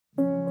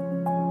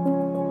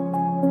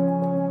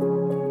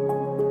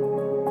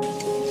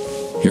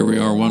Here we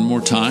are one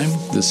more time.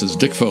 This is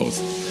Dick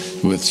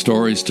Foth with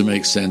stories to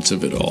make sense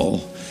of it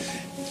all.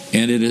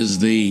 And it is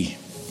the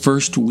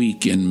first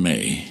week in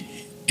May,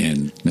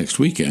 and next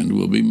weekend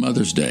will be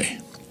Mother's Day.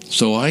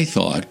 So I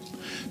thought,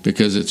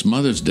 because it's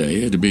Mother's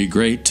Day, it'd be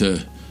great to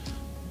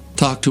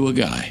talk to a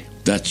guy.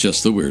 That's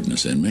just the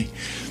weirdness in me.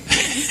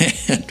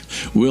 And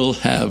we'll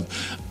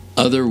have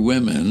other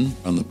women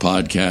on the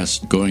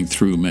podcast going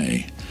through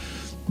May.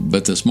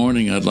 But this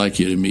morning I'd like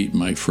you to meet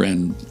my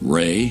friend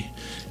Ray.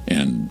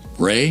 And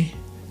Ray,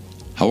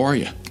 how are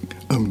you?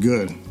 I'm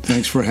good.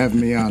 Thanks for having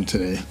me on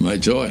today. My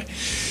joy.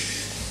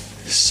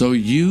 So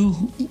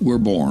you were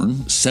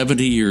born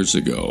 70 years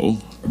ago.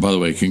 By the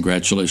way,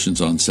 congratulations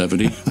on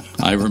 70.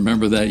 I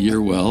remember that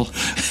year well.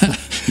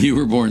 You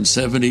were born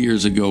 70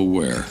 years ago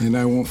where? And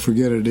I won't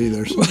forget it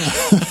either.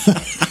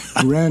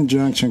 Grand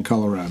Junction,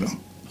 Colorado.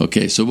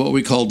 Okay, so what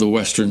we call the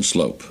Western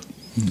Slope.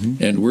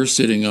 Mm-hmm. And we're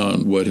sitting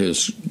on what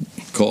is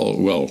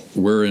called, well,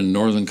 we're in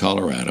northern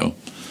Colorado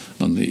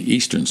on the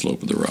eastern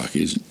slope of the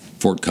Rockies,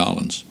 Fort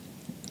Collins.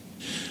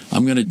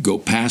 I'm going to go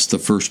past the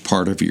first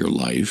part of your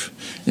life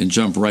and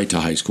jump right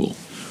to high school.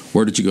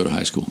 Where did you go to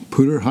high school?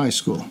 Poudre High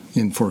School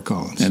in Fort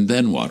Collins. And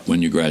then what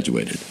when you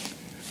graduated?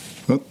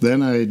 Well,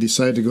 then I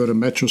decided to go to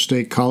Metro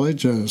State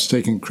College. I was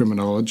taking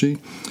criminology,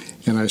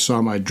 and I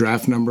saw my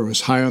draft number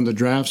was high on the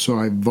draft, so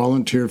I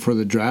volunteered for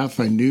the draft.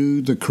 I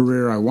knew the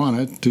career I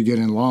wanted to get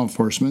in law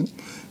enforcement,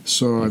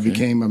 so I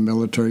became a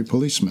military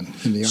policeman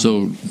in the Army.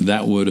 So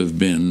that would have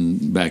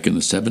been back in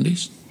the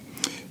 70s?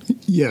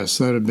 Yes,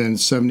 that would have been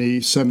 70,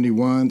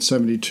 71,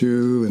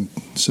 72, and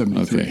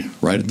 73. Okay,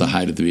 right at the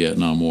height of the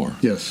Vietnam War.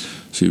 Yes.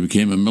 So you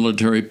became a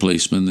military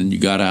policeman, then you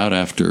got out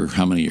after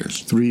how many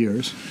years? 3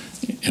 years.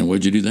 And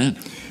what did you do then?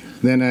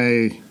 Then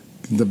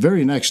the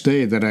very next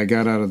day that I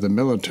got out of the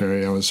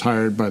military, I was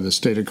hired by the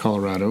state of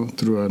Colorado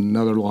through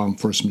another law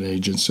enforcement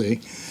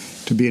agency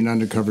to be an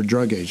undercover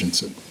drug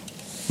agent.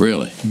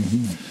 Really?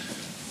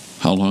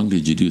 Mm-hmm. How long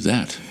did you do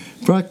that?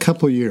 For a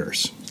couple of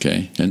years.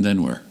 Okay, and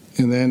then where?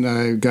 And then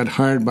I got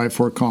hired by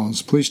Fort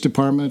Collins Police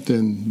Department,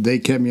 and they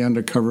kept me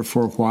undercover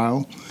for a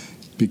while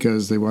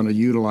because they want to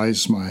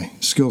utilize my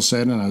skill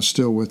set, and I was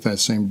still with that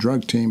same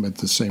drug team at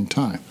the same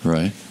time.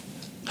 Right.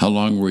 How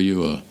long were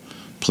you a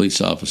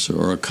police officer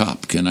or a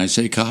cop? Can I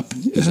say cop?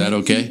 Is that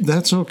okay?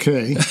 That's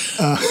okay.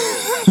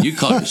 You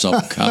call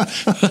yourself a cop.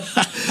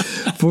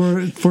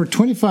 For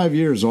 25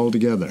 years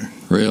altogether.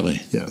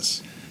 Really?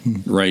 Yes.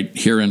 Right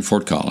here in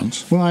Fort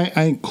Collins? Well,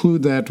 I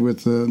include that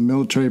with the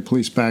military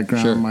police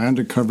background, sure, my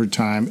undercover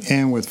time,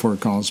 and with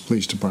Fort Collins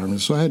Police Department.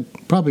 So I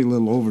had probably a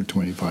little over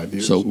 25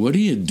 years. So what do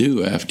you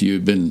do after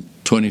you've been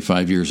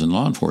 25 years in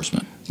law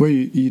enforcement? Well,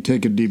 you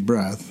take a deep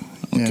breath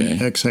and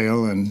Okay,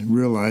 exhale and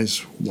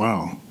realize,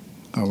 wow,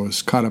 I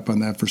was caught up on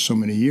that for so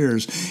many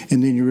years.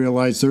 And then you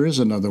realize there is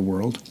another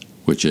world.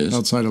 Which is?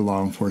 Outside of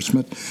law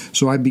enforcement.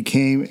 So I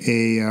became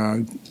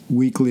a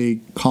weekly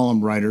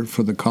column writer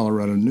for the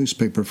Colorado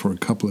newspaper for a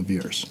couple of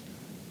years.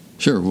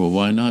 Sure. Well,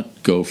 why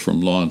not go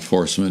from law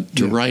enforcement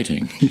to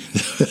writing?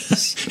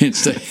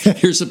 Instead,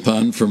 here's a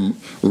pun, from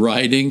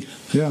writing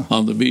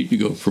on the beat, you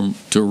go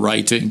to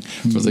writing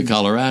for the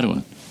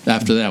Coloradoan.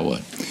 After that,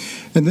 what?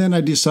 And then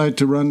I decided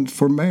to run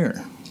for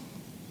mayor.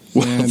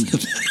 Well, and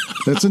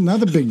that's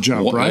another big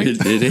jump, well, right?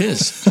 It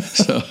is.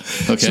 So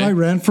I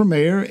ran for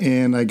mayor,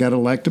 and I got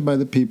elected by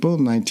the people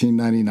in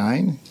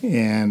 1999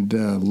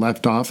 and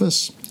left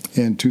office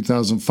in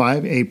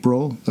 2005,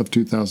 April of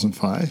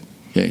 2005.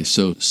 Okay,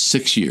 so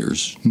 6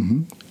 years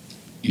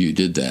you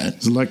did that. I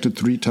was elected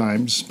 3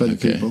 times by the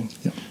people.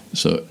 Yeah.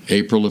 So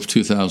April of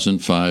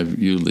 2005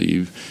 you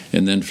leave,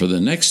 and then for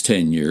the next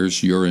 10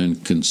 years you're in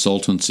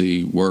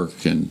consultancy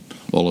work and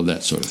all of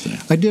that sort of thing.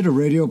 I did a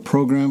radio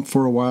program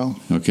for a while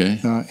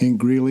in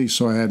Greeley,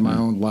 so I had my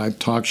own live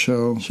talk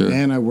show. Sure.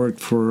 And I worked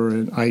for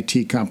an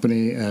IT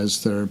company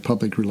as their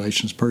public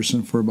relations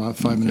person for about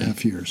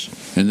 5.5 years.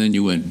 And then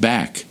you went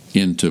back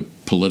into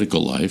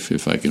political life,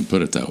 if I can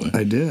put it that way.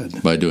 I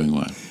did. By doing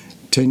what?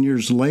 10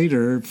 years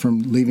later,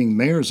 from leaving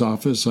mayor's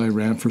office, I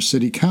ran for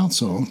city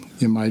council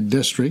in my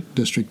district,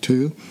 District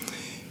 2,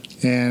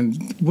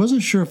 and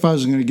wasn't sure if I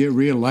was going to get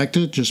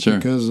reelected just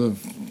because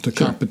of the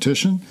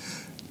competition.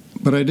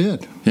 But I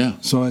did. Yeah.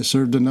 So I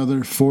served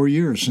another 4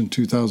 years in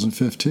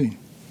 2015.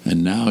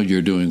 And now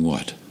you're doing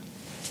what?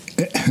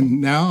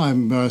 And now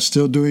I'm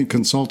still doing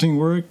consulting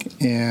work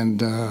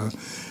and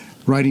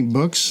writing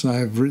books.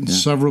 I've written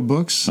several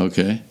books.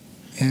 Okay.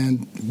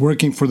 And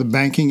working for the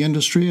banking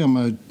industry. I'm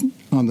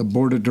on the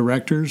board of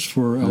directors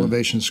for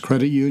Elevations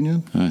Credit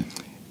Union. Right.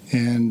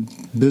 And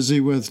busy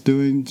with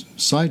doing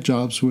side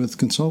jobs with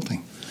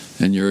consulting.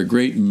 And you're a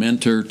great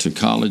mentor to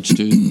college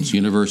students,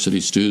 university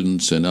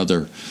students, and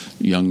other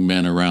young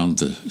men around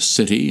the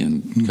city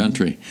and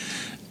country.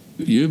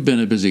 You've been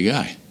a busy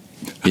guy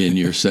in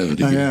your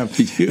 70s. I have.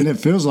 And it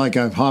feels like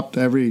I've hopped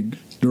every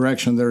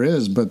direction there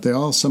is, but they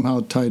all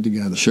somehow tied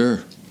together.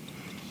 Sure.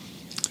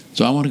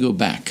 So I want to go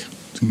back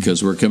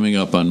because we're coming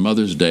up on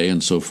Mother's Day,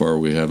 and so far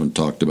we haven't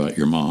talked about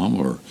your mom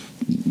or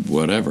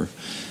whatever.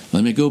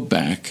 Let me go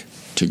back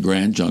to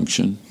Grand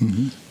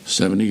Junction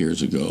 70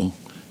 years ago.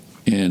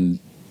 And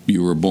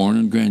You were born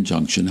in Grand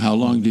Junction. How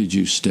long did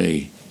you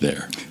stay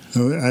there?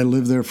 I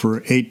lived there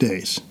for 8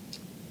 days.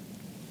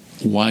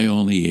 Why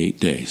only 8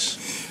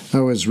 days?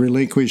 I was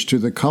relinquished to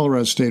the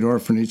Colorado State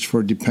Orphanage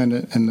for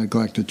Dependent and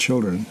Neglected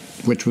Children,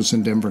 which was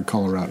in Denver,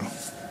 Colorado.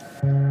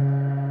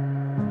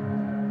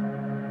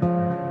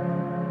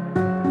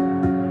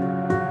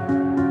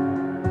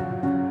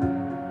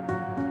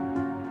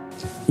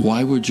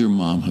 Why would your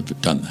mom have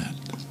done that?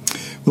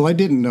 Well, I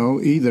didn't know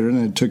either,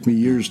 and it took me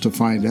years to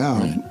find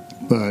out. Right.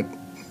 But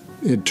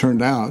it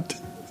turned out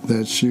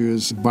that she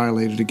was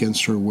violated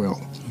against her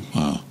will.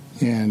 Wow.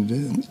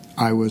 And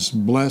I was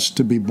blessed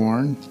to be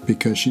born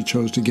because she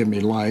chose to give me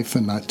life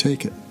and not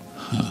take it.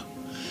 Huh.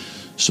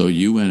 So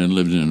you went and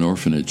lived in an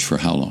orphanage for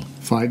how long?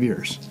 5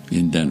 years.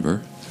 In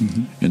Denver.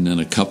 Mm-hmm. And then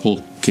a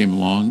couple came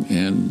along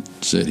and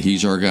said,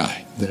 he's our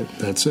guy.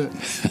 That's it.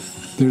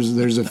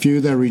 There's a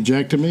few that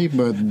rejected me,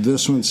 but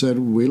this one said,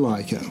 we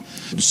like him.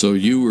 So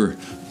you were,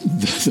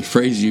 the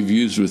phrase you've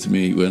used with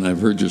me when I've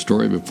heard your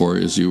story before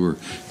is you were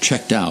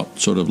checked out,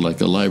 sort of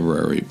like a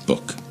library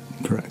book.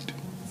 Correct.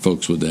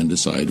 Folks would then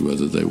decide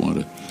whether they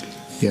want to.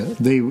 Yeah,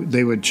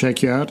 they would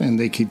check you out, and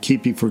they could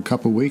keep you for a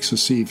couple of weeks to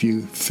see if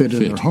you fit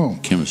in their home.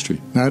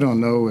 Chemistry. Now, I don't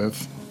know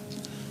if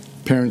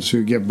parents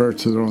who give birth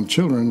to their own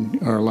children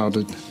are allowed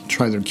to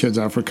try their kids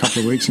out for a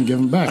couple of weeks and give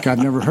them back. I've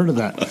never heard of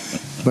that.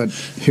 But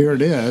here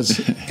it is,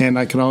 and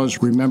I can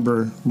always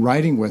remember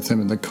riding with them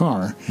in the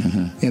car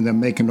and them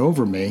making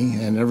over me,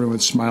 and everyone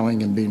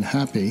smiling and being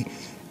happy.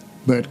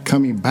 But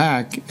coming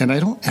back, and I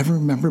don't ever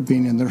remember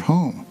being in their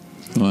home.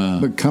 Wow.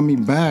 But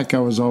coming back, I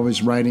was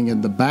always riding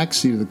in the back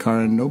seat of the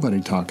car and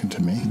nobody talking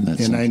to me.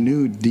 And I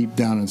knew deep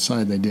down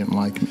inside they didn't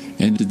like me.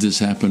 And did this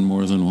happen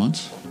more than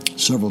once?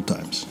 Several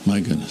times. My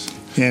goodness.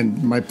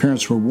 And my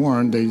parents were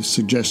warned. They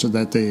suggested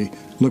that they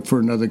look for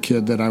another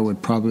kid, that I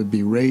would probably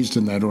be raised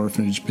in that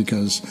orphanage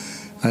because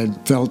I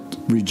felt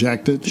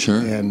rejected. Sure.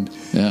 And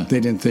they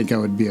didn't think I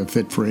would be a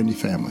fit for any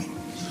family.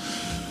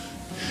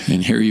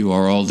 And here you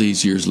are all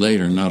these years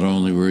later. Not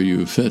only were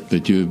you a fit,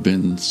 but you have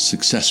been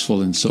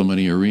successful in so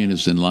many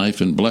arenas in life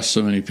and blessed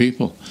so many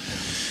people.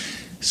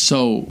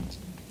 So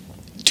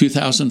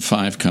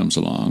 2005 comes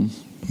along,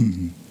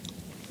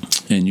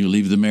 and you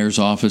leave the mayor's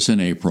office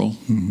in April.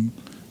 And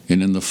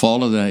in the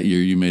fall of that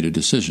year, you made a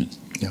decision.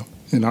 Yeah.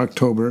 In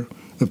October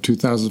of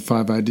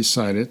 2005, I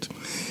decided.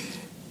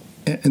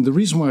 And the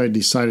reason why I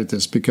decided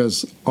this,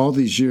 because all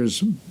these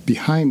years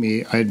behind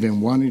me, I had been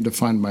wanting to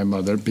find my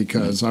mother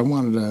because I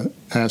wanted to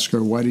ask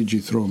her, why did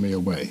you throw me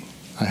away?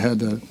 I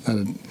had a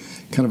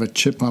kind of a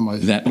chip on my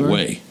shoulder. That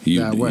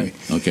way.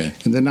 Okay.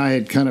 And then I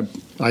had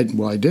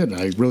I did.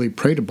 I really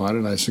prayed about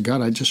it. I said,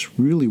 God, I just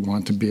really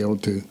want to be able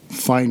to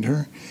find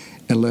her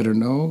and let her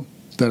know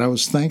that I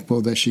was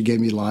thankful that she gave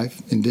me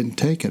life and didn't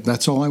take it.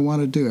 That's all I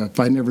want to do. If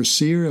I never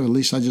see her, at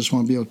least I just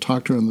want to be able to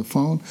talk to her on the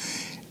phone.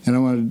 And I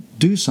want to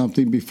do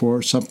something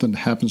before something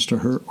happens to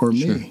her or me.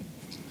 Sure.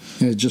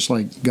 And it's just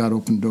like God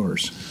opened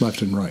doors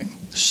left and right.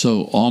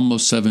 So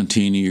almost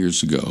 17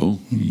 years ago,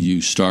 you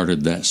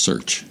started that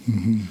search.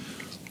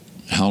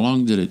 How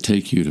long did it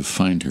take you to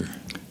find her?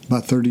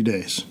 About 30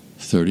 days.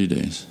 30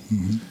 days.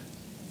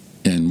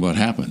 And what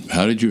happened?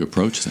 How did you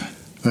approach that?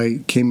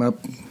 I came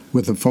up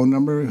with a phone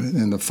number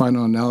and the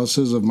final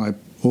analysis of my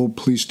old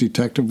police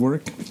detective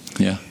work.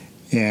 Yeah.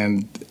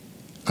 And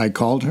I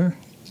called her,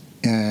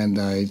 and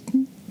I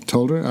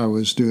told her I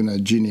was doing a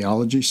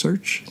genealogy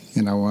search,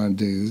 and I wanted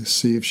to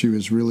see if she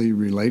was really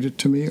related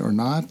to me or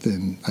not.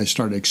 And I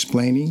started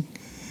explaining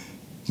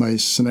my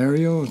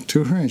scenario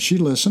to her, and she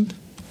listened.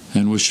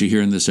 And was she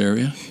here in this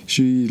area?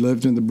 She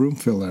lived in the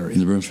Broomfield area. In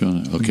the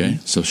Broomfield, okay.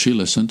 So she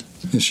listened.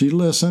 And she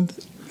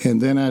listened, and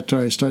then after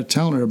I started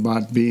telling her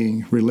about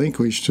being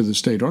relinquished to the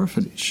state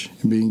orphanage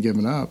and being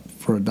given up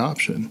for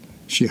adoption,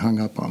 she hung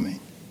up on me.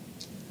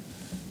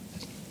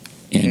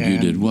 And you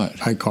did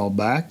what? I called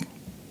back,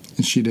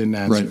 and she didn't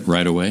answer.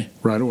 Right away?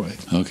 Right away.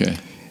 Okay.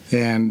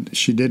 And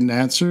she didn't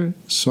answer,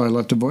 so I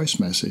left a voice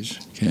message.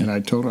 Okay. And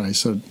I told her, I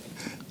said,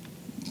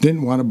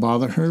 didn't want to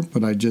bother her,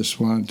 but I just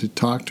wanted to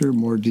talk to her,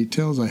 more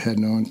details. I had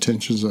no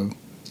intentions of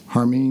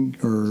harming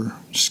or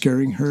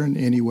scaring her in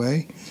any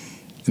way,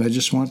 and I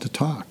just wanted to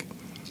talk.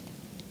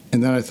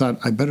 And then I thought,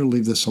 I better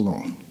leave this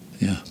alone.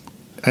 Yeah.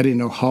 I didn't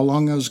know how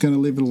long I was going to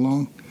leave it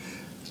alone.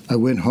 I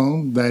went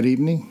home that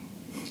evening.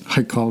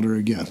 I called her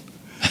again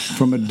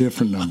from a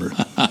different number.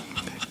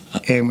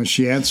 And when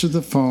she answered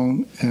the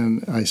phone,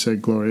 and I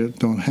said, Gloria,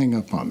 don't hang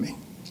up on me.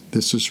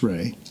 This is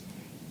Ray.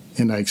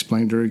 And I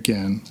explained to her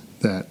again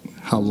that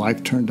how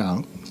life turned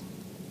out,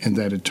 and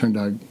that it turned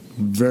out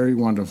very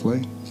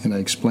wonderfully. And I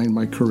explained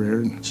my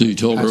career. So you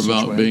told her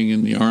about being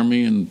in the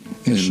Army? And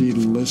she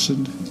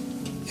listened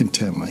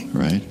intently.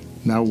 Right.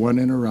 Not one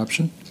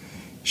interruption.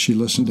 She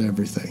listened to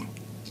everything.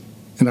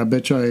 And I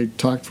bet you I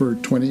talked for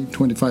 20,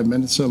 25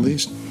 minutes at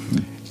least.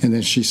 And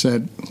then she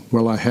said,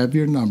 well, I have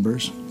your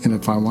numbers, and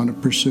if I want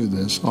to pursue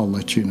this, I'll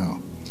let you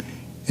know.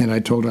 And I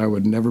told her I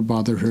would never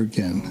bother her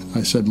again.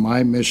 I said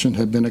my mission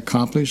had been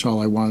accomplished.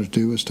 All I wanted to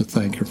do was to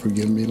thank her for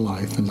giving me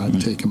life and not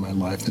taking my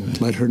life,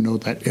 and let her know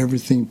that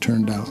everything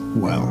turned out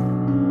well.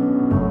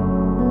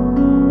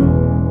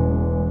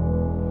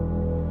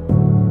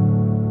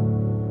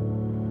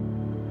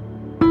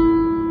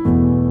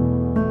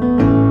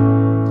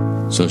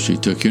 So she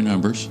took your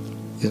numbers.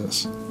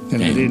 Yes.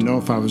 And I didn't know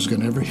if I was going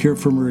to ever hear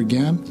from her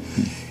again.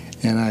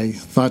 And I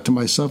thought to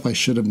myself, I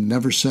should have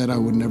never said I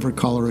would never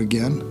call her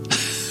again.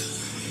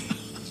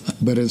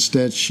 But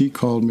instead, she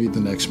called me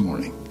the next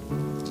morning.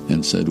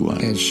 And said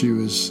what? And she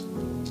was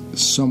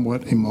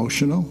somewhat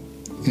emotional.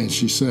 And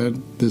she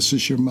said, "This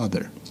is your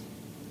mother."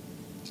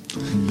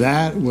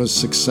 That was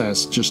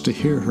success, just to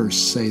hear her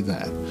say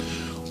that.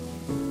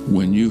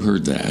 When you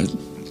heard that,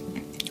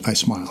 I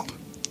smiled.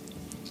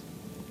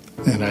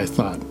 And I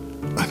thought,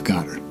 I've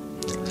got her.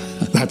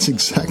 That's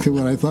exactly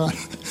what I thought.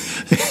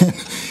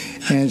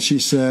 And she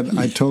said,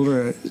 I told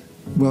her,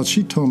 well,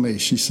 she told me,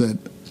 she said,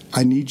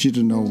 "I need you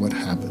to know what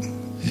happened."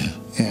 Yeah.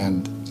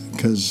 And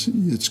because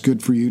it's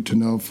good for you to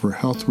know for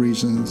health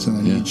reasons, and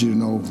I need you to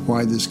know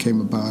why this came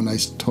about. And I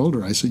told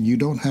her, I said, "You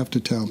don't have to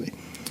tell me."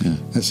 Yeah.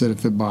 I said,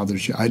 "If it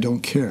bothers you, I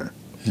don't care."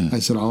 Yeah. I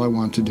said, "All I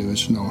want to do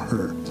is know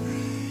her."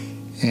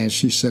 And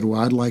she said,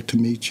 "Well, I'd like to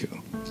meet you."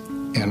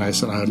 And I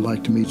said, "I'd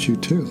like to meet you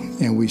too."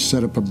 And we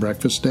set up a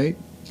breakfast date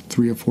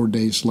 3 or 4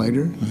 days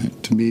later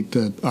to meet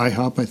at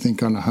IHOP, I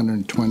think on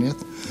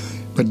 120th.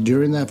 But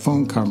during that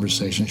phone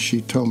conversation,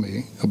 she told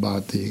me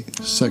about the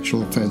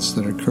sexual offense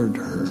that occurred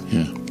to her.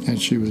 Yeah.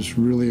 And she was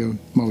really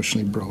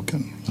emotionally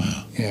broken.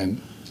 Wow. And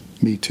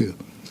me too.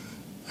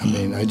 I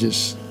mean,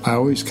 I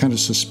always kind of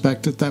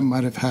suspected that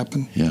might have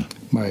happened. Yeah.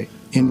 My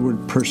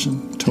inward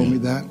person told me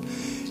that.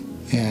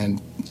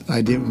 And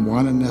I didn't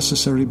want to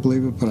necessarily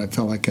believe it, but I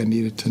felt like I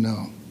needed to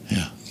know.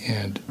 Yeah.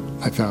 And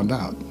I found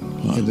out.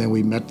 Wow. And then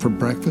we met for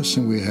breakfast,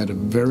 and we had a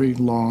very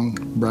long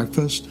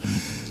breakfast.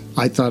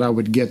 I thought I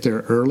would get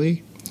there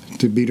early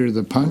to beat her to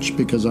the punch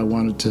because I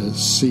wanted to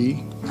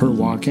see her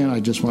walk in. I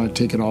just wanted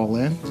to take it all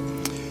in.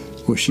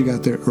 Well, she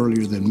got there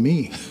earlier than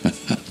me.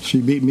 She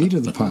beat me to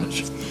the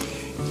punch.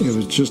 It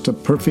was just a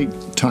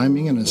perfect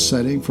timing and a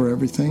setting for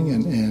everything.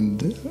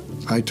 And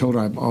I told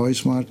her I've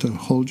always wanted to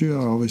hold you.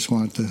 I always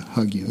wanted to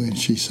hug you. And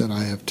she said,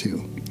 "I have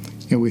too."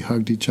 And we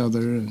hugged each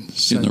other and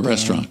sat In the down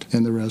restaurant.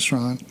 In the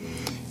restaurant.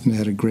 And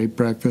had a great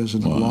breakfast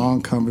and a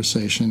long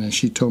conversation. And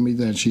she told me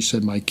then, she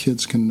said, "My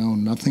kids can know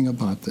nothing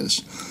about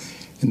this."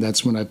 And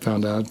that's when I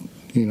found out,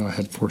 I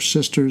had 4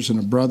 sisters and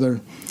a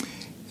brother.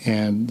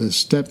 And the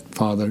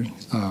stepfather,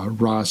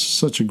 Ross,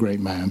 such a great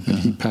man, but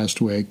he passed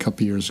away a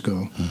couple years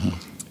ago.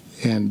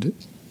 And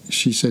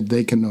she said,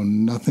 "They can know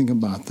nothing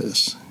about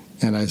this."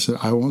 And I said,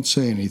 "I won't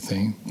say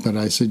anything," but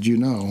I said, "You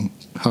know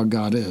how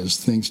God is.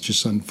 Things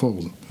just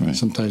unfold. Right.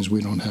 Sometimes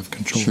we don't have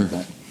control of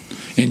that."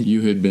 And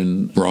you had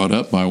been brought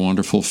up by a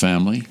wonderful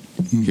family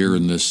here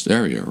in this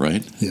area,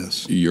 right?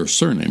 Yes. Your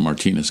surname,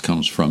 Martinez,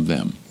 comes from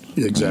them.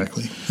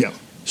 Exactly. Right? Yeah.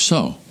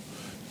 So,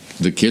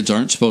 the kids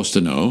aren't supposed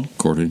to know,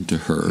 according to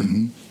her,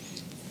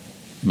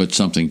 but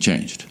something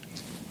changed.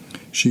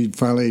 She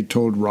finally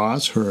told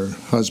Ross, her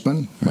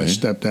husband, my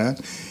stepdad,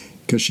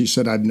 because she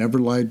said, "I've never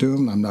lied to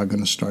him. I'm not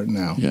going to start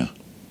now." Yeah.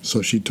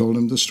 So she told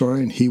him the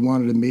story, and he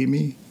wanted to meet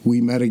me.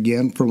 We met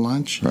again for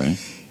lunch. Right.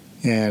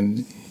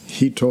 And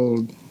he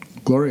told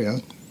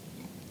Gloria,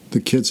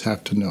 "The kids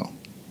have to know."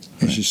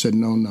 And she said,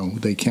 No,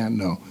 they can't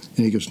know.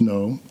 And he goes,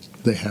 "No,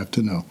 they have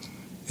to know.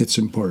 It's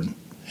important."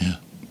 Yeah.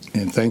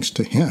 And thanks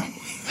to him,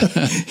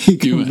 he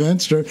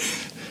convinced her,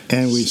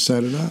 and we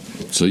set it up.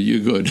 So you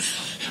good.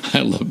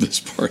 I love this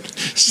part.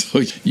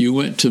 So you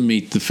went to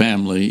meet the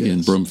family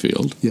in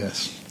Broomfield.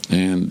 Yes.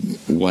 And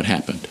what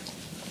happened?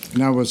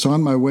 And I was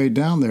on my way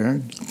down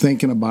there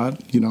thinking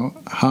about,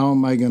 how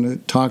am I going to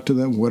talk to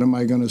them? What am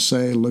I going to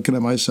say? Looking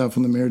at myself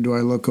in the mirror, do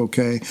I look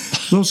okay?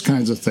 Those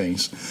kinds of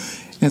things.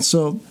 And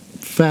so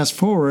fast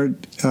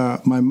forward,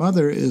 my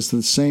mother is at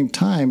the same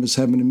time as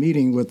having a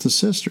meeting with the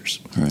sisters.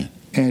 Right.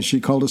 And she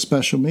called a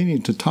special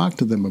meeting to talk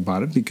to them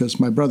about it because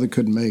my brother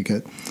couldn't make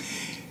it.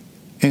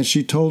 And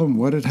she told them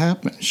what had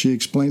happened. She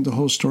explained the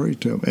whole story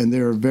to them. And they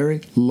were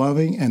very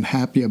loving and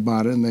happy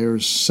about it. And they were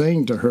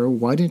saying to her,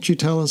 "Why didn't you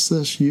tell us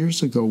this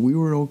years ago? We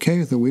were okay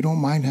with it. We don't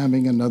mind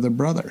having another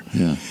brother."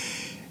 Yeah.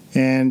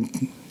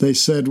 And they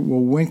said,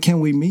 "Well, when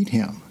can we meet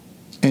him?"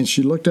 And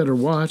she looked at her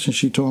watch and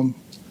she told them,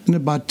 "In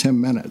about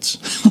 10 minutes."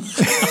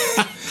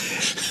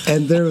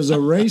 And there was a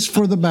race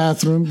for the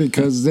bathroom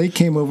because they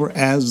came over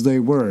as they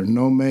were.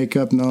 No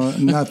makeup, no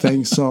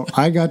nothing. So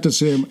I got to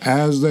see them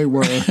as they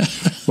were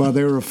while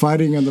they were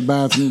fighting in the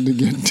bathroom to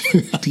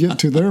get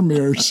to their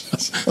mirrors.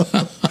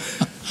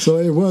 So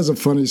it was a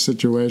funny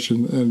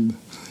situation.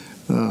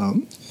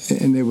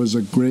 And it was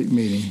a great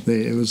meeting.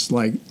 It was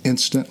like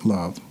instant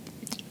love.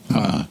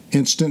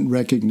 Instant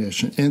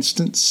recognition,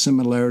 instant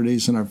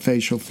similarities in our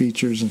facial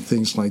features and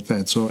things like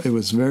that. So it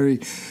was very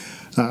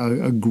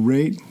a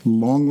great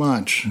long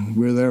lunch.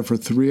 We were there for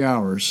 3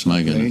 hours.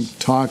 My goodness.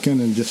 Talking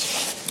and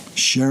just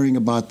sharing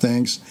about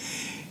things.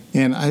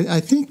 And I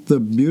think the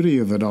beauty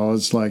of it all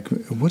is like,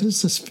 what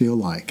does this feel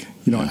like?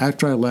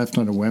 After I left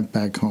and I went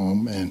back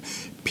home, and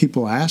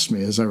people asked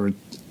me as I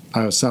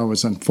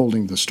was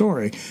unfolding the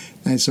story,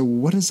 and I said,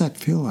 "What does that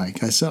feel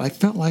like?" I said, "I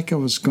felt like I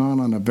was gone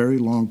on a very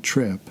long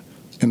trip,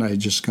 and I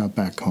just got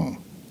back home."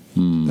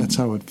 That's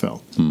how it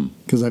felt.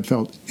 Because I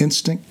felt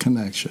instant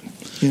connection,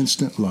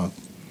 instant love.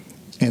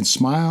 and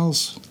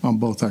smiles on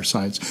both our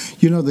sides.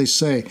 You know, they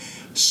say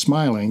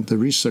smiling, the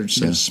research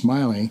says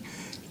smiling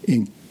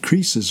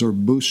increases or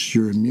boosts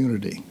your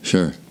immunity.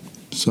 Sure.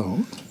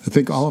 So I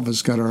think all of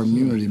us got our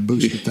immunity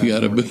boosted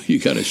that morning. You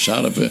got a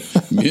shot of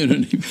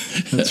immunity.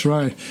 That's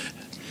right.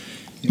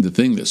 The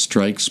thing that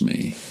strikes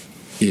me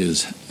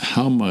is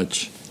how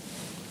much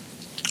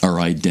our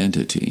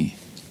identity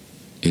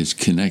is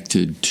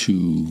connected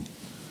to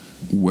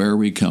where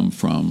we come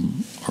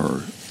from,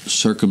 our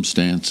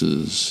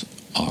circumstances,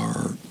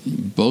 are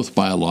both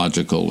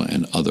biological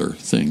and other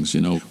things.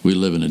 You know, we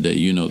live in a day,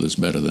 you know this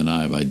better than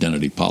I, of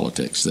identity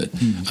politics, that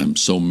I'm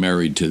so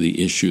married to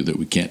the issue that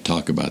we can't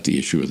talk about the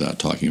issue without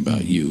talking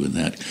about you, and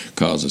that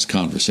causes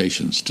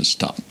conversations to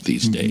stop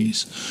these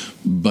days.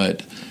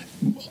 But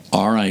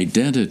our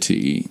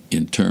identity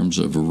in terms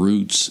of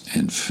roots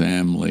and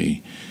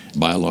family,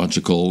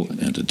 biological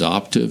and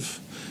adoptive,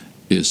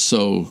 is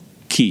so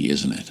key,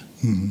 isn't it?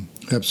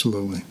 Mm-hmm.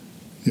 Absolutely.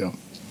 Yeah.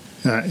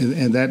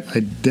 And that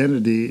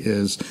identity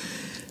is,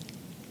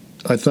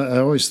 I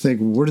always think,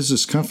 where does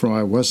this come from?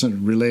 I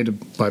wasn't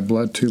related by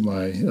blood to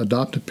my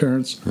adoptive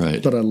parents,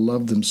 right, but I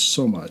loved them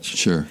so much.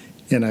 Sure.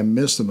 And I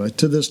miss them.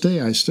 To this day,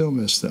 I still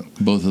miss them.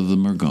 Both of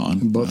them are gone.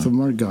 Both of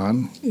them are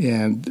gone.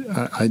 And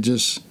I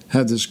just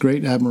had this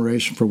great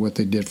admiration for what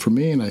they did for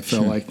me. And I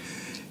felt like,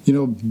 you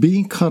know,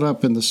 being caught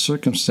up in the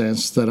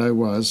circumstance that I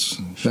was,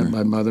 that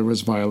my mother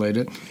was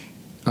violated,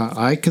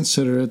 I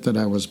consider it that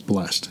I was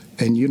blessed.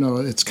 And, you know,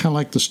 it's kind of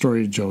like the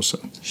story of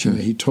Joseph. Sure. You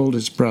know, he told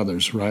his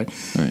brothers, right?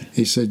 Right.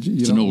 He said,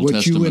 it's an Old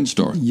Testament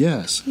story.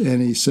 Yes.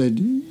 And he said,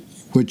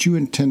 what you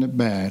intended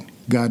bad,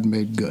 God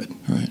made good.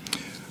 Right.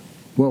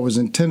 What was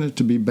intended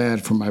to be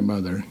bad for my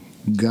mother,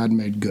 God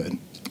made good.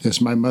 As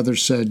my mother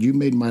said, you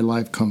made my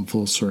life come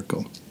full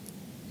circle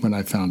when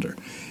I found her.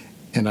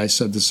 And I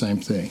said the same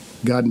thing.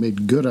 God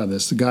made good out of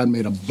this. God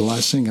made a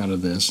blessing out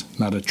of this,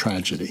 not a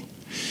tragedy.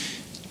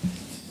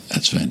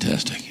 That's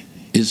fantastic.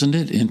 Isn't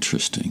it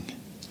interesting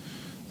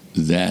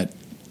that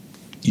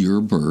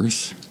your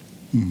birth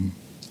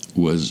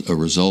was a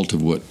result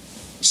of what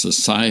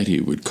society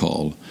would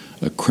call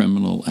a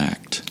criminal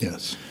act?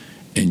 Yes.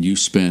 And you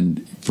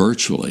spend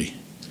virtually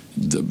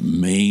the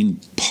main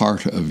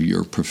part of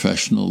your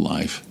professional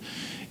life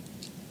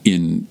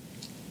in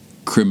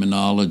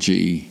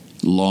criminology,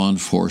 law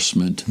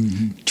enforcement,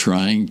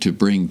 trying to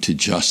bring to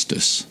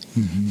justice,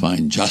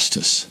 find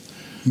justice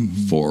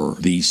for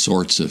these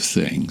sorts of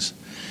things.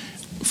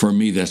 For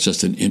me, that's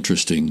just an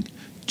interesting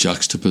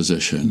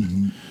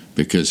juxtaposition,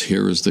 because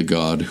here is the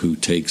God who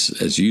takes,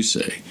 as you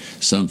say,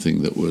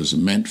 something that was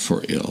meant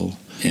for ill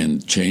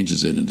and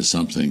changes it into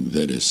something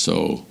that is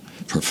so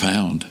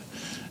profound.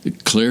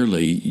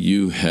 Clearly,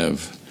 you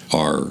have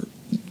our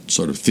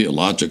sort of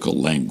theological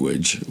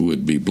language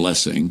would be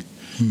blessing.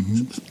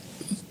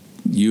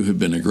 You have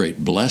been a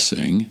great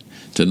blessing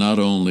to not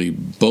only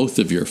both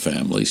of your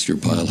families, your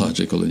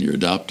biological and your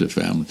adoptive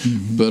family,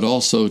 but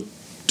also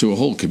to a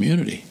whole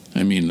community.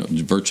 I mean,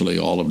 virtually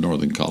all of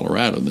northern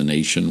Colorado, the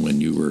nation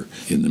when you were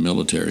in the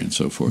military and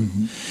so forth.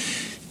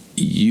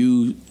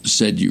 You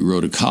said you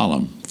wrote a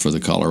column for the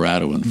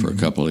Coloradoan for a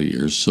couple of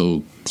years,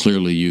 so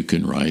clearly you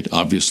can write.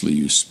 Obviously,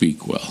 you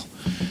speak well.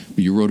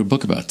 You wrote a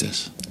book about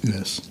this.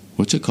 Yes.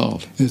 What's it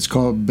called? It's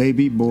called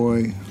Baby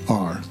Boy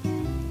R.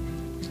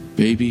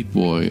 Baby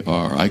Boy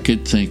R. I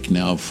could think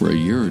now for a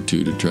year or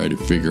two to try to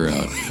figure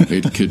out.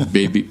 It could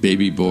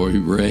Baby Boy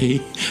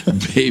Ray,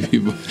 Baby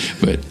Boy,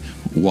 but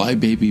why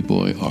Baby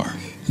Boy R?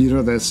 You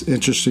know, that's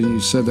interesting you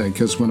said that,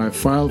 because when I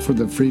filed for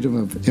the Freedom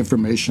of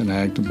Information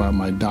Act about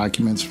my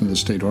documents from the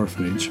state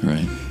orphanage,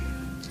 right,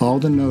 all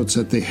the notes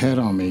that they had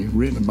on me,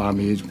 written about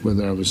me,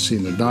 whether I was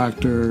seeing a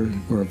doctor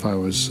or if I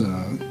was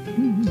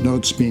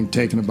notes being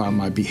taken about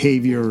my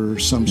behavior or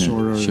some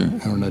sort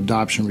of or an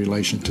adoption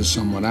relation to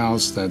someone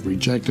else that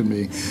rejected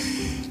me,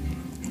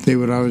 they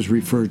would always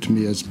refer to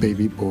me as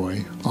Baby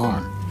Boy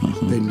R.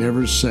 They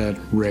never said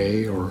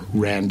Ray or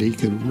Randy,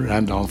 because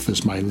Randolph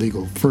is my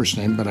legal first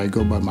name, but I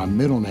go by my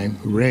middle name.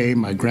 Ray,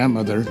 my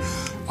grandmother,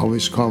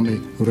 always called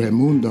me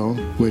Raimundo,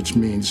 which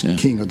means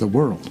King of the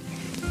World.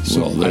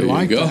 So well, there I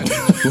like you go.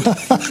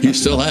 that. You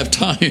still have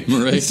time,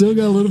 right? I still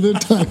got a little bit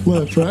of time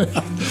left, right?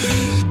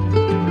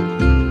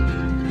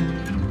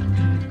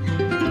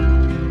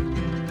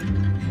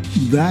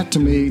 That, to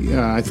me,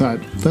 I thought,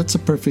 that's a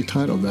perfect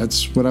title.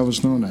 That's what I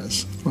was known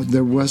as.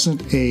 There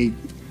wasn't a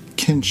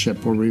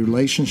kinship or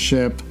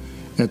relationship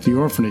at the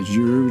orphanage.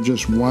 You were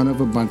just one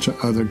of a bunch of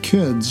other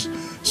kids,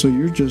 so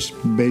you're just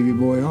Baby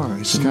Boy R.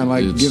 It's kind of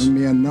like giving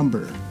me a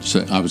number.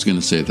 So I was going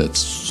to say that's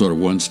sort of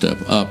one step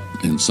up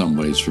in some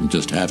ways from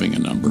just having a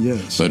number,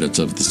 but it's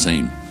of the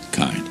same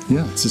kind.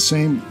 Yeah, it's the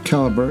same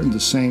caliber and the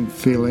same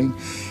feeling,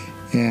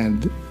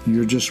 and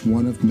you're just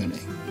one of many.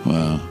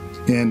 Wow.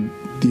 And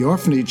the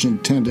orphanage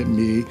intended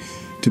me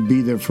to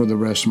be there for the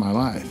rest of my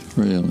life.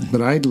 Really?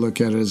 But I'd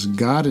look at it as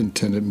God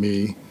intended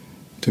me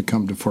to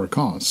come to Fort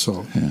Collins,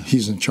 so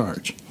He's in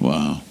charge.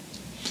 Wow.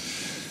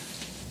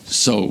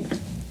 So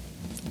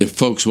if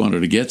folks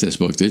wanted to get this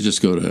book, they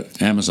just go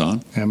to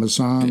Amazon.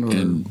 Amazon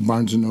or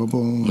Barnes &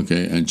 Noble.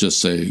 Okay, and just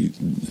say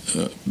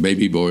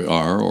Baby Boy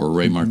R or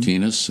Ray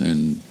Martinez,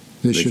 and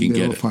They they should can be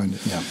get able it. to find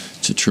it. Yeah.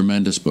 It's a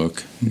tremendous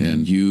book,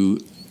 and you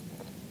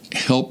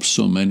help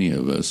so many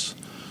of us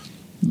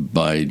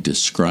by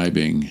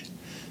describing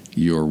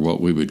your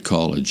what we would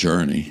call a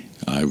journey.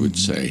 I would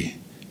say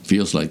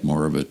feels like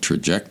more of a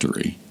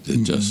trajectory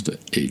than just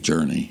a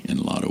journey in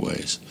a lot of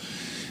ways.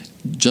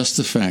 Just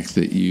the fact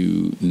that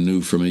you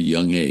knew from a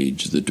young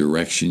age the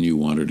direction you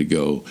wanted to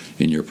go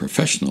in your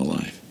professional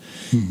life.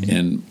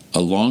 And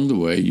along the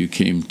way, you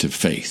came to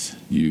faith.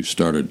 You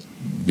started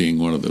being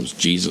one of those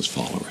Jesus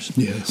followers.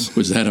 Yes.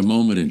 Was that a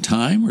moment in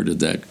time, or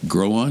did that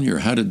grow on you, or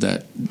how did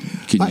that?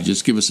 Can you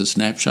just give us a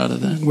snapshot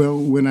of that? Well,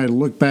 when I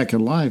look back at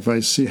life,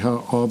 I see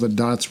how all the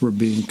dots were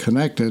being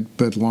connected.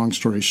 But long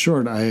story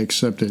short, I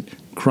accepted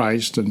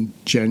Christ on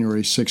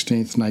January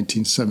 16th,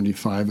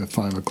 1975 at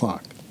 5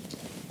 o'clock.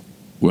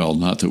 Well,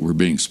 not that we're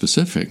being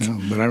specific. No,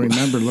 but I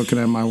remember looking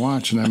at my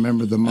watch, and I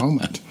remember the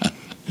moment.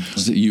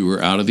 You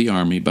were out of the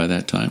Army by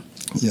that time?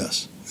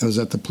 Yes. I was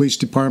at the police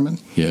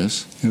department.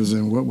 Yes. It was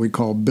in what we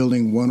call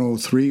Building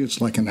 103.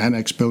 It's like an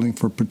annex building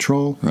for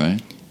patrol.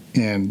 Right.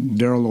 And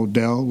Daryl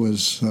Odell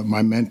was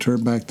my mentor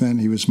back then.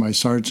 He was my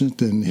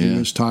sergeant, and he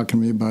was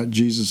talking to me about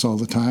Jesus all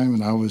the time,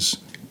 and I was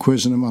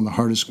quizzing him on the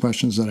hardest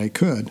questions that I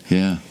could.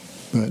 Yeah.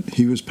 But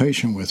he was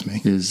patient with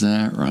me. Is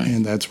that right?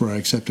 And that's where I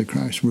accepted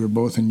Christ. We were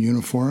both in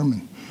uniform,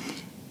 and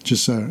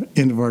just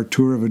end of our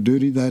tour of a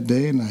duty that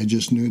day, and I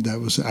just knew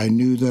I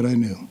knew that I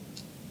knew.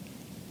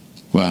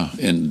 Wow.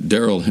 And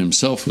Daryl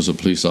himself was a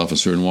police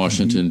officer in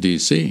Washington,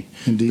 D.C.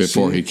 In D.C.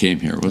 before he came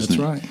here, wasn't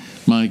he? That's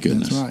right. My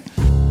goodness. That's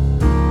right.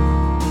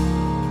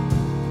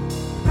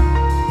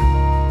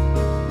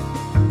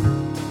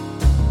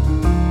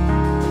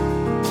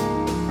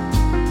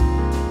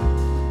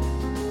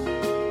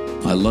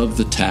 I love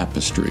the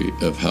tapestry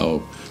of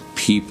how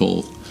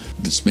people,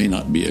 this may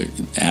not be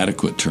an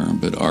adequate term,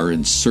 but are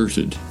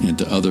inserted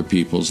into other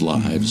people's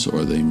lives,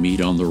 or they meet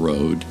on the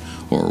road,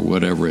 or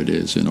whatever it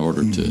is, in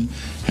order to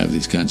have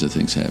these kinds of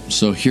things happen.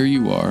 So here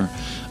you are,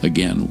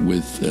 again,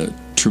 with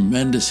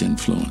tremendous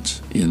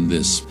influence in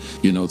this.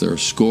 You know, there are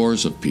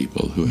scores of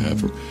people who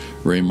have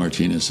Ray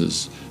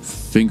Martinez's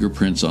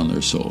fingerprints on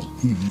their soul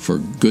for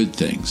good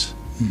things.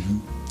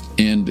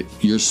 And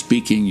you're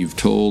speaking, you've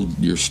told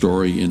your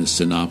story in a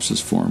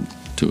synopsis form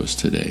to us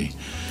today.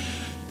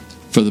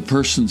 For the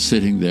person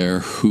sitting there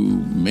who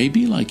may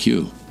be like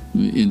you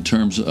in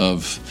terms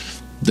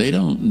of they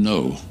don't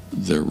know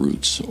their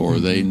roots, or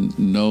they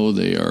know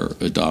they are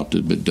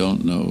adopted but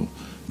don't know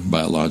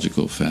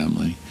biological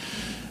family,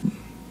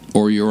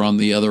 or you're on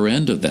the other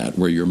end of that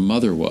where your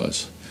mother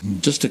was.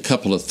 Just a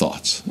couple of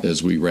thoughts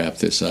as we wrap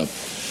this up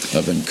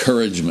of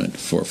encouragement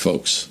for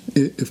folks.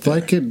 If I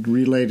could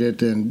relate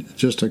it in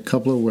just a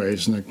couple of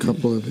ways and a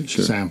couple of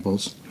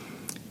examples.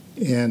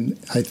 And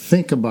I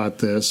think about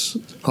this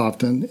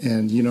often,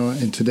 and, you know,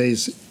 in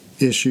today's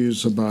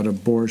issues about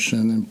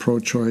abortion and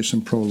pro-choice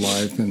and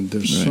pro-life, and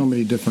there's so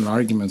many different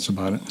arguments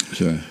about it.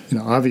 Sure. You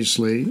know,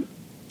 obviously,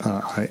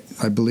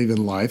 I believe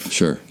in life.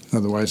 Sure.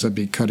 Otherwise, I'd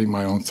be cutting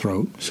my own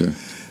throat. Sure.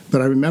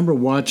 But I remember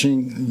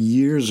watching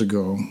years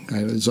ago,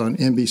 it was on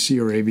NBC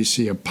or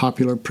ABC, a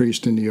popular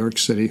priest in New York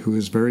City who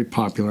is very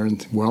popular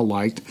and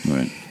well-liked.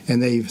 Right.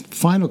 And the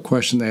final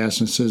question they asked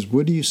him says,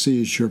 what do you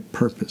see as your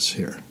purpose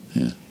here?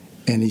 Yeah.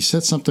 And he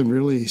said something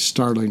really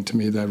startling to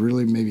me that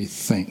really made me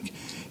think.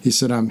 He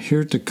said, I'm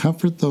here to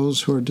comfort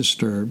those who are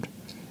disturbed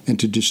and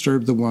to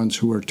disturb the ones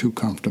who are too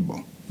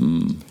comfortable.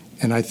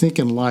 And I think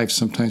in life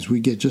sometimes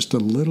we get just a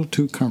little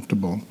too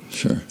comfortable.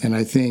 Sure. And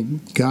I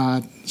think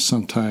God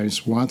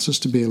sometimes wants us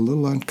to be a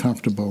little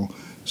uncomfortable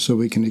so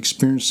we can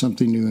experience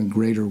something new and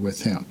greater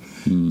with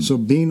Him. So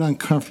being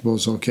uncomfortable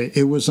is okay.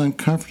 It was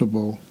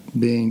uncomfortable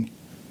being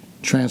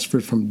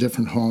transferred from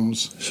different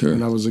homes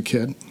when I was a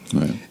kid.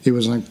 Right. It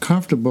was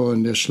uncomfortable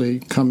initially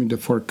coming to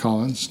Fort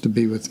Collins to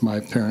be with my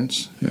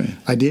parents. Right.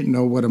 I didn't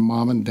know what a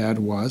mom and dad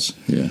was,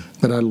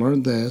 but I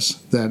learned this,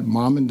 that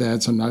mom and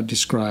dads are not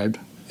described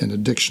in a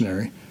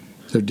dictionary.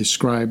 They're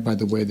described by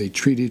the way they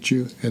treated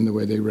you and the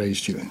way they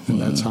raised you,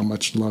 and that's how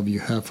much love you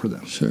have for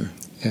them. Sure.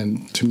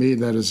 And to me,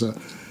 that is a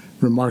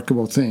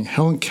remarkable thing.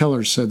 Helen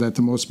Keller said that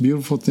the most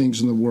beautiful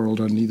things in the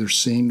world are neither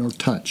seen nor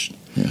touched,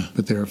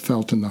 but they are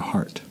felt in the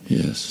heart.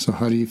 Yes. So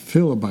how do you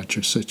feel about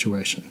your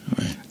situation?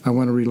 Right. I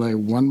want to relay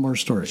one more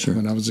story. Sure.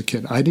 When I was a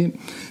kid,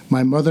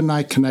 my mother and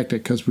I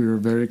connected because we were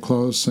very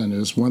close, and it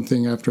was one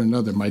thing after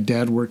another. My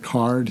dad worked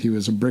hard. He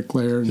was a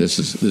bricklayer. This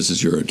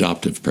is your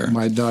adoptive parent.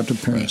 My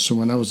adoptive parent. Right. So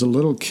when I was a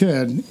little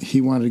kid,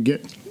 he wanted to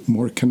get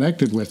more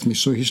connected with me,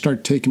 so he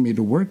started taking me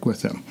to work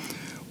with him.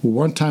 Well,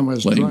 one time I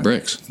was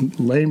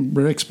laying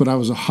bricks, but I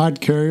was a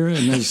hod carrier,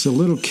 and as a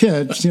little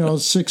kid,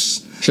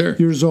 6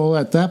 years old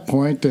at that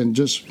point, and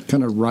just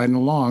kind of riding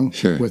along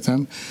with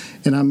him.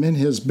 And I'm in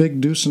his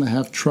big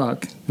deuce-and-a-half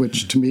truck,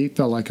 which to me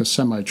felt like a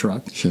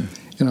semi-truck. Sure.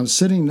 And I'm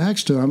sitting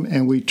next to him,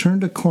 and we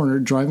turned a corner,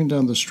 driving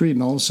down the street,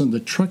 and all of a sudden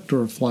the truck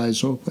door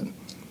flies open.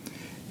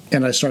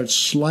 And I started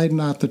sliding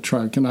out the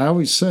truck. And I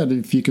always said,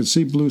 if you can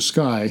see blue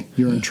sky,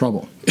 you're in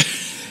trouble.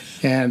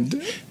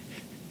 And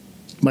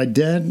my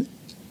dad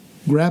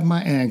grabbed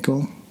my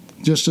ankle.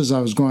 Just as I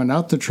was going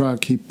out the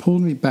truck, he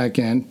pulled me back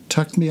in,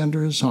 tucked me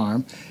under his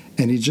arm,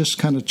 and he just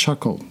kind of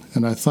chuckled.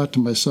 And I thought to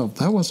myself,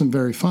 that wasn't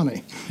very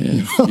funny.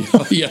 Yeah,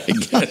 yeah, I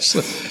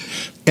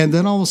guess. And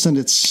then all of a sudden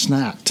it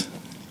snapped.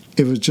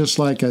 It was just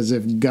like as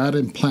if God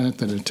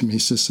implanted it to me. He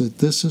said,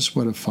 this is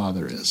what a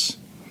father is.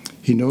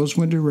 He knows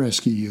when to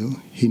rescue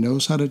you. He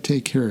knows how to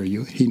take care of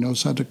you. He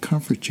knows how to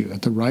comfort you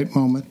at the right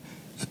moment,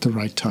 at the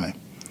right time.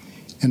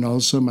 And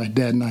also my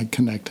dad and I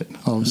connected.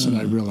 All of a sudden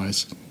I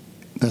realized,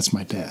 that's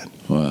my dad.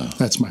 Wow.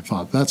 That's my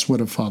father. That's what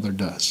a father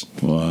does.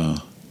 Wow.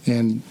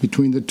 And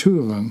between the two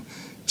of them,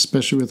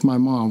 especially with my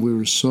mom, we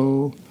were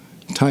so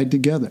tied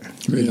together.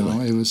 Really? You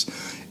know,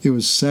 it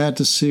was sad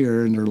to see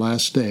her in her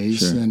last days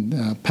Sure.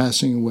 and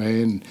passing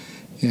away,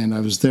 and I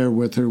was there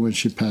with her when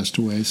she passed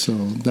away. So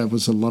that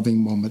was a loving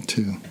moment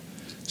too.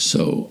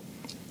 So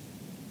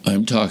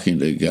I'm talking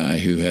to a guy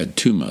who had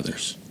two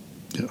mothers.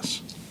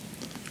 Yes.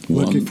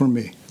 Lucky for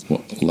me.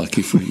 Well,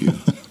 lucky for you.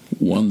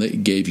 One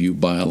that gave you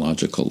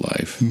biological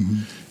life,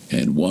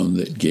 and one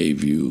that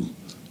gave you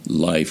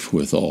life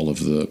with all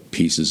of the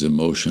pieces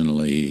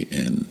emotionally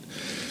and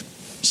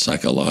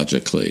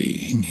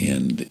psychologically,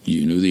 and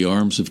you knew the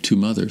arms of two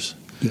mothers.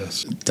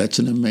 Yes. That's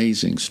an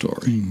amazing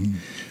story.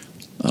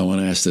 I want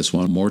to ask this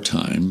one more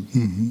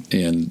time,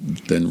 and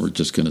then we're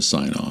just going to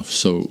sign off.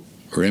 So,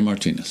 Ray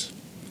Martinez,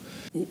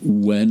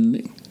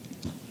 when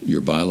your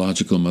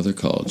biological mother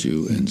called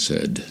you and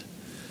said,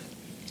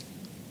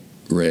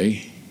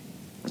 Ray,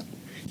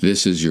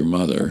 this is your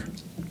mother.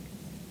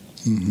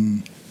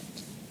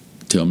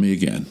 Tell me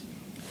again.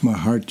 My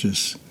heart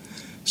just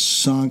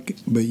sunk,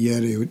 but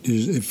yet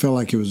it felt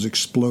like it was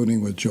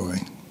exploding with joy.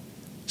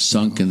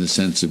 Sunk in the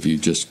sense of you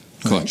just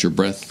caught your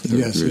breath?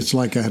 Yes, it's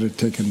like I had to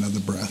take another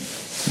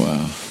breath.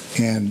 Wow.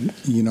 And,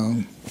 you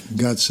know,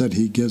 God said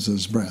he gives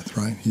us breath,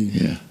 right?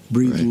 He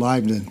breathed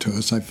life into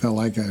us. I felt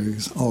like I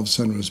all of a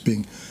sudden was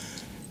being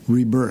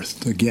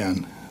rebirthed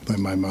again by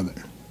my mother.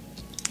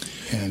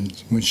 And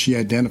when she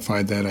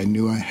identified that, I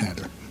knew I had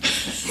her.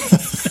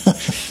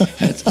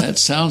 That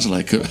sounds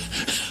like a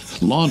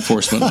law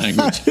enforcement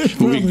language.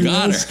 We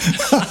got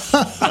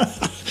her.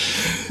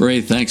 Ray,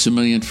 thanks a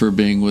million for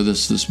being with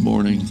us this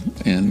morning.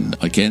 And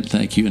I can't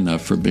thank you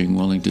enough for being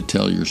willing to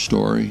tell your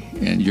story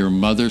and your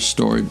mother's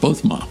story,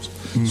 both moms'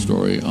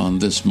 story, on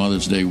this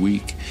Mother's Day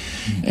week.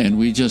 And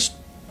we just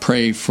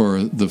pray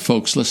for the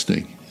folks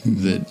listening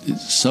that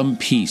some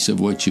piece of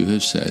what you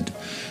have said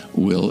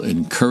will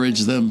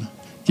encourage them,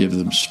 give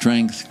them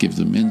strength, give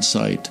them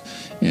insight,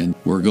 and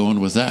we're going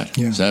with that.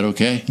 Yeah. Is that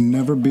okay?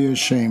 Never be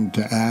ashamed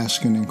to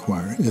ask and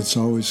inquire. It's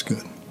always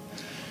good.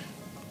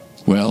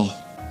 Well,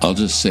 I'll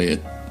just say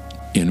it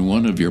in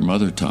one of your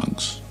mother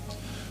tongues.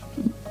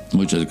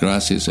 Muchas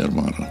gracias,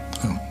 hermano.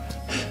 Oh.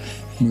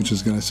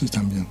 Muchas gracias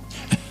también.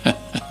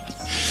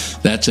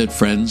 That's it,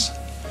 friends.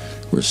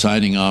 We're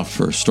signing off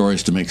for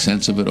Stories to Make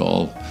Sense of It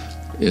All.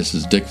 This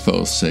is Dick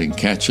Foth saying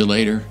catch you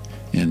later,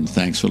 and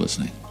thanks for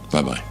listening.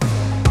 Bye-bye.